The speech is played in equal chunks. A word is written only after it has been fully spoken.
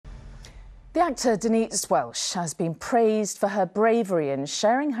The actor Denise Welch has been praised for her bravery in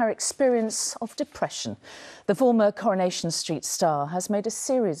sharing her experience of depression. The former Coronation Street star has made a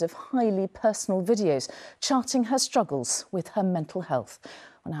series of highly personal videos charting her struggles with her mental health.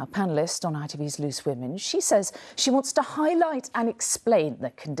 On our panellist on ITV's Loose Women, she says she wants to highlight and explain the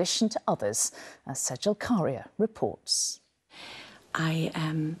condition to others, as Sejal Karia reports. I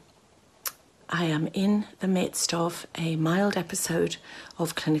am in the midst of a mild episode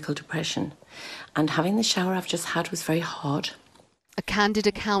of clinical depression, and having the shower I've just had was very hard. A candid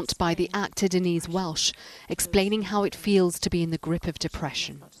account by the actor Denise Welch, explaining how it feels to be in the grip of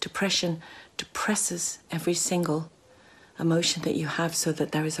depression. Depression depresses every single emotion that you have, so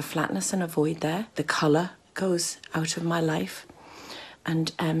that there is a flatness and a void there. The colour goes out of my life,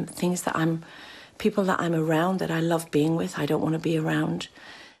 and people that I'm around that I love being with, I don't want to be around.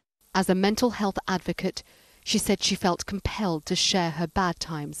 As a mental health advocate, she said she felt compelled to share her bad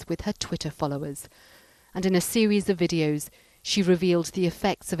times with her Twitter followers. And in a series of videos, she revealed the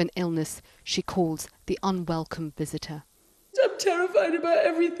effects of an illness she calls the unwelcome visitor. I'm terrified about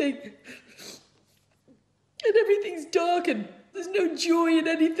everything. And everything's dark and there's no joy in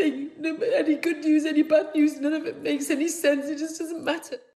anything. No, any good news, any bad news, none of it makes any sense. It just doesn't matter.